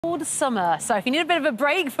cold summer. So if you need a bit of a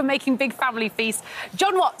break from making big family feasts,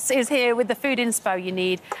 Jon Watts is here with the food inspo you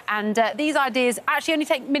need. And these ideas actually only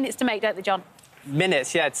take minutes to make, don't they, Jon?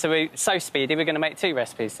 Minutes, yeah. So speedy, we're going to make 2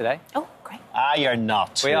 recipes today. Oh, great. Ah, you're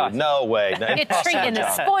not. We are. No way. No, You're treating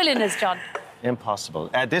us, spoiling us, Jon. Impossible.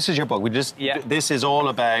 This is your book. This is all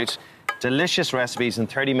about delicious recipes in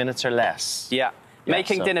 30 minutes or less. Yeah.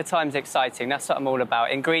 Making dinner times exciting, that's what I'm all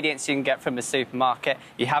about. Ingredients you can get from the supermarket,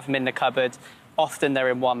 you have them in the cupboard, often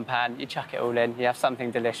they're in one pan, you chuck it all in, you have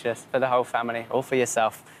something delicious for the whole family, or for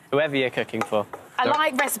yourself, whoever you're cooking for. I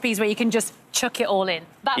like recipes where you can just chuck it all in.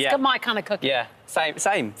 That's my kind of cooking. Yeah,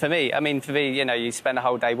 same for me. I mean, for me, you know, you spend a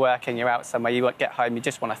whole day working, you're out somewhere, you get home, you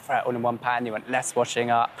just want to throw it all in one pan, you want less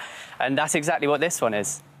washing up. And that's exactly what this one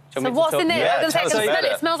is. So what's in it? Yeah,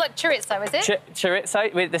 It smells like chorizo, is it?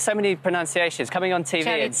 Chorizo. There's so many pronunciations. Coming on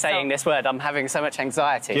TV and saying this word, I'm having so much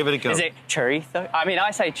anxiety. Give it a go. Is it chorizo? I mean,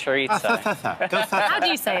 I say chorizo. How do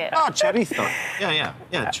you say it? Oh, chorizo. Yeah,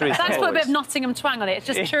 chorizo. Thanks for a bit of Nottingham twang on it. It's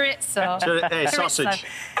just chorizo. Sausage.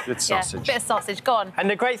 It's sausage. Yeah, bit of sausage. Go on. And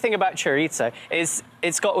the great thing about chorizo is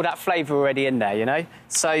it's got all that flavour already in there, you know?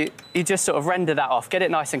 So you just sort of render that off, get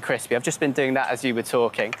it nice and crispy. I've just been doing that as you were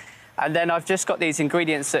talking. And then I've just got these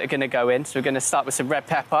ingredients that are going to go in. So we're going to start with some red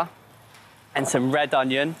pepper and some red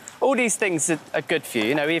onion. All these things are good for you.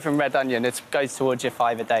 You know, even red onion, it goes towards your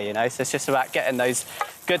 5 a day, you know. So it's just about getting those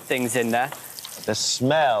good things in there. The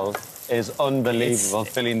smell is unbelievable,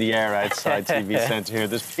 filling the air outside TV Centre here.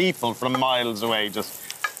 There's people from miles away just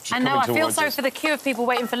I know, I feel sorry for the queue of people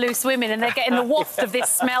waiting for loose women and they're getting the waft of this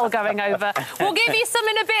smell going over. We'll give you some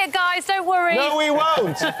in a bit, guys, don't worry. No, we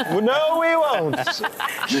won't. No, we won't.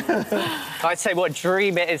 I'd say what a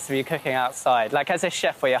dream it is to be cooking outside. Like, as a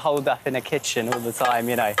chef where you're holed up in a kitchen all the time,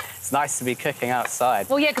 you know, it's nice to be cooking outside.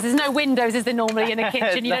 Well, yeah, because there's no windows, is there, normally in a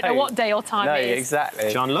kitchen? You don't know what day or time it is. No,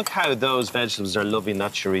 exactly. Jon, look how those vegetables are loving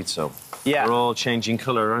that chorizo. Yeah. They're all changing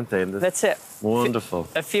colour, aren't they? That's it. Wonderful.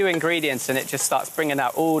 A few ingredients and it just starts bringing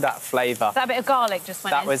out all that flavour. That bit of garlic just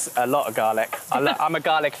went in. That was a lot of garlic. I'm a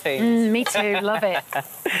garlic fiend. Me too, love it.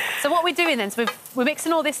 So what are we doing then? So we're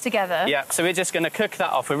mixing all this together. Yeah, so we're just going to cook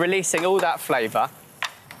that off. We're releasing all that flavour.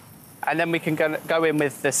 And then we can go in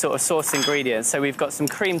with the sort of sauce ingredients. So we've got some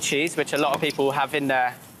cream cheese, which a lot of people have in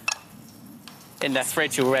their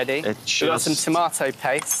fridge already. We've got some tomato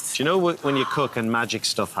paste. Do you know when you cook and magic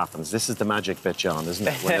stuff happens? This is the magic bit, Jon, isn't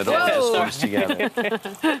it? When it all just comes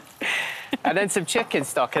together. And then some chicken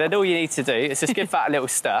stock. And then all you need to do is just give that a little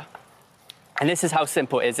stir. And this is how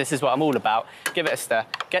simple it is. This is what I'm all about. Give it a stir.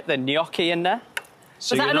 Get the gnocchi in there.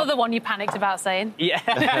 So was that another one you panicked about saying? Yeah.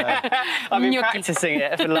 I've been practising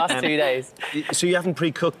it for the last 2 days. So you haven't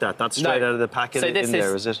pre-cooked that? That's straight out of the packet in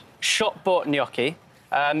there, is it? Shop-bought gnocchi.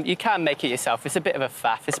 You can make it yourself. It's a bit of a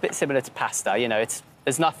faff. It's a bit similar to pasta, you know.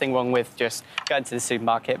 There's nothing wrong with just going to the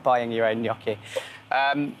supermarket, buying your own gnocchi.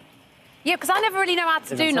 Yeah, because I never really know how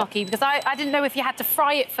to do gnocchi, because I didn't know if you had to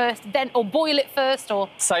fry it first, then, or boil it first, or...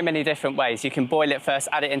 So many different ways. You can boil it first,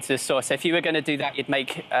 add it into the sauce. So if you were going to do that, you'd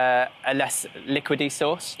make a less liquidy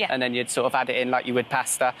sauce, and then you'd sort of add it in like you would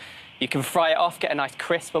pasta. You can fry it off, get a nice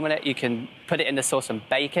crisp on it. You can put it in the sauce and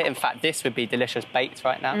bake it. In fact, this would be delicious baked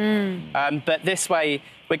right now. But this way,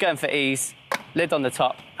 we're going for ease. Lid on the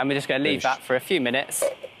top, and we're just going to leave that for a few minutes.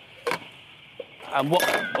 And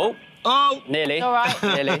what... Oh, nearly. It's all right.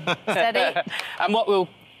 Nearly. Steady. And what will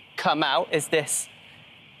come out is this.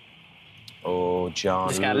 Oh, Jon,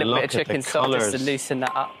 just got a little bit of chicken stock just to loosen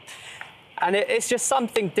that up. And it's just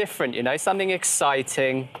something different, you know, something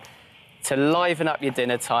exciting to liven up your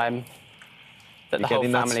dinner time that the whole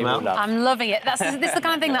family will love. I'm loving it. This is the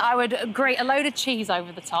kind of thing that I would grate a load of cheese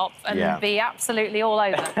over the top and be absolutely all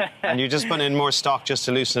over. And you're just putting in more stock just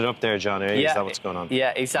to loosen it up there, Jon, eh? Is that what's going on?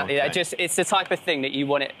 Yeah, exactly. Okay. It's the type of thing that you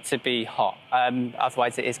want it to be hot.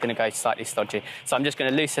 Otherwise, it is going to go slightly stodgy. So I'm just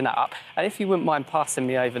going to loosen that up. And if you wouldn't mind passing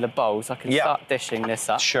me over the bowls, I can start dishing this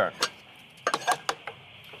up. Sure.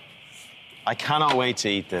 I cannot wait to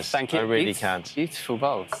eat this. Thank you. I really can't. Beautiful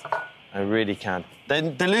bowls. I really can't.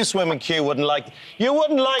 The loose women queue wouldn't like... You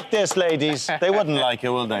wouldn't like this, ladies. They wouldn't like it,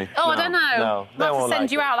 will they? Oh, no, I don't know. No, they I'll have won't to send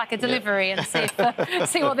like you it. out like a delivery and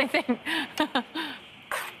see what they think.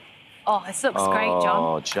 Oh, this looks great, Jon.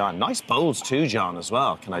 Oh, Jon. Nice bowls too, Jon, as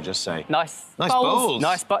well, can I just say. Nice bowls.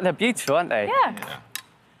 Nice, but they're beautiful, aren't they? Yeah.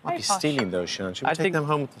 Might be stealing those, Sian. Should we take them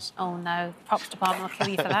home with us? Oh, no. The props department will kill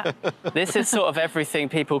you for that. This is sort of everything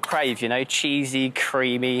people crave, you know, cheesy,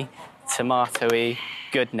 creamy, tomatoey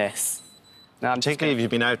goodness. Now, particularly if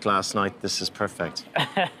you've been out last night, this is perfect.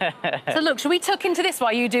 So, look, should we tuck into this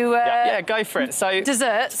while you do... yeah, go for it. So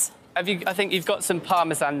desserts? I think you've got some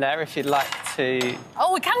Parmesan there, if you'd like to...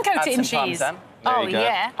 Oh, we can coat it in cheese. Parmesan. Oh,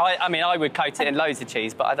 yeah. I mean, I would coat it in loads of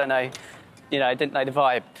cheese, but I don't know. You know, I didn't know the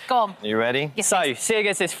vibe. Go on. Are you ready? Yes, so, seeing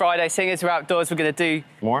as it's Friday, seeing as we're outdoors, we're going to do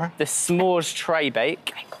the s'mores tray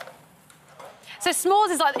bake. So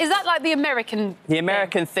s'mores is that like the American The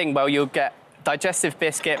American thing, well, you'll get digestive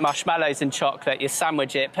biscuit, marshmallows and chocolate, you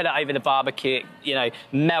sandwich it, put it over the barbecue, you know,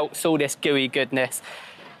 melts all this gooey goodness.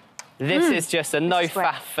 This is just a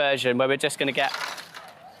no-faff version where we're just going to get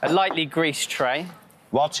a lightly greased tray.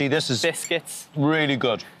 Watsy, this is... Biscuits. Really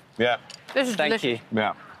good. Yeah. This is Thank delicious. you.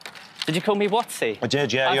 Yeah. Did you call me Watsy? I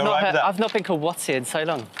did, yeah. You're right with that. I've not been called Watsy in so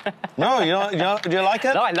long. No, do you like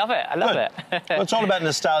it? No, I love it. I love it. Well, it's all about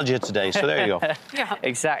nostalgia today, so there you go. Yeah.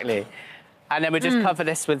 Exactly. And then we just cover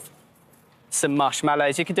this with some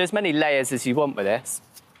marshmallows. You can do as many layers as you want with this.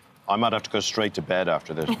 I might have to go straight to bed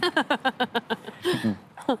after this.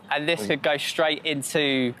 And this could go straight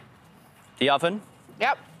into the oven.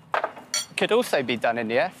 Yep. Could also be done in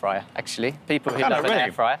the air fryer, actually. People who love an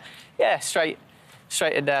air fryer. Yeah, straight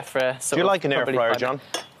in there for a sort Do you of like an air fryer, John?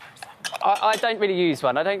 I don't really use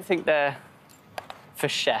one. I don't think they're for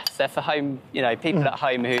chefs. They're for home, you know, people at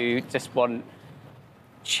home who just want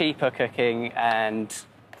cheaper cooking and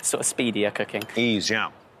sort of speedier cooking. Ease,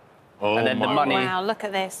 yeah. Oh, and then the money. Wow, look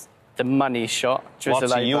at this. The money shot.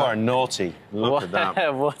 Watsy, you are naughty. Look at that.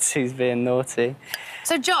 Watsy's being naughty.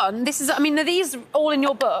 So, John, I mean, are these all in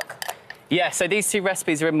your book? Yeah, so these two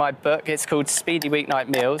recipes are in my book. It's called Speedy Weeknight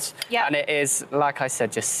Meals. Yeah. And it is, like I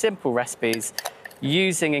said, just simple recipes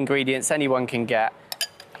using ingredients anyone can get.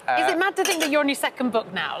 Is it mad to think that you're on your second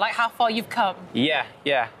book now? Like, how far you've come? Yeah,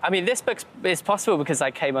 yeah. I mean, this book is possible because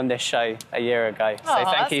I came on this show a year ago. So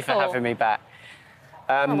thank you for having me back.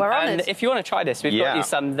 We're honoured. And if you want to try this, we've got you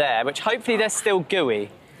some there, which hopefully they're still gooey.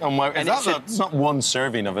 Oh my, it's not one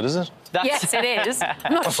serving of it, is it? Yes, it is.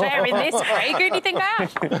 I'm not sharing this, Craig. Who do you think I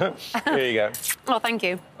am? Here you go. Oh, thank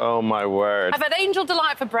you. Oh, my word. I've had Angel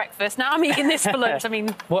Delight for breakfast. Now I'm eating this for lunch. I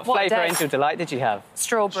mean, what flavour Angel Delight did you have?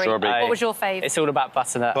 Strawberry. Strawberry. What was your favourite? It's all about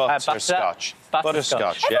butternut. Butterscotch.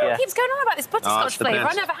 Butterscotch. Everyone keeps going on about this butterscotch flavour.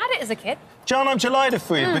 I never had it as a kid. John, I'm delighted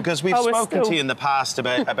for you because we've spoken to you in the past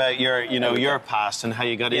about your, your past and how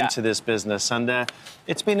you got into this business, and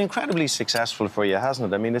it's been incredibly successful for you,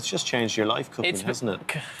 hasn't it? I mean, it's just changed your life cooking, hasn't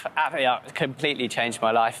it? Yeah, completely changed my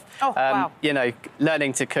life. Oh, wow. You know,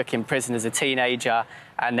 learning to cook in prison as a teenager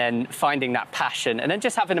and then finding that passion and then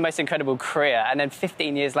just having the most incredible career, and then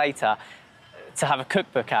 15 years later to have a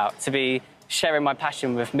cookbook out, to be sharing my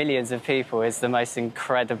passion with millions of people is the most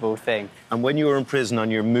incredible thing. And when you were in prison,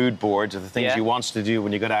 on your mood board of the things you wanted to do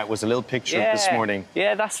when you got out was a little picture of this morning.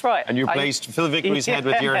 Yeah, that's right. And you replaced Phil Vickery's head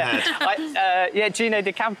with your head. Yeah, Gino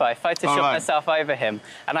De Campo. I photoshopped myself over him.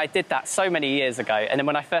 And I did that so many years ago. And then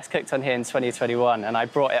when I first cooked on here in 2021 and I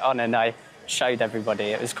brought it on and I showed everybody,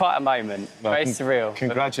 it was quite a moment. Well, very surreal.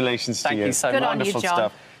 Congratulations to you. Thank you so much. Good on you, John.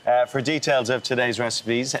 Wonderful stuff. For details of today's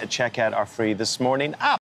recipes, check out our free This Morning app.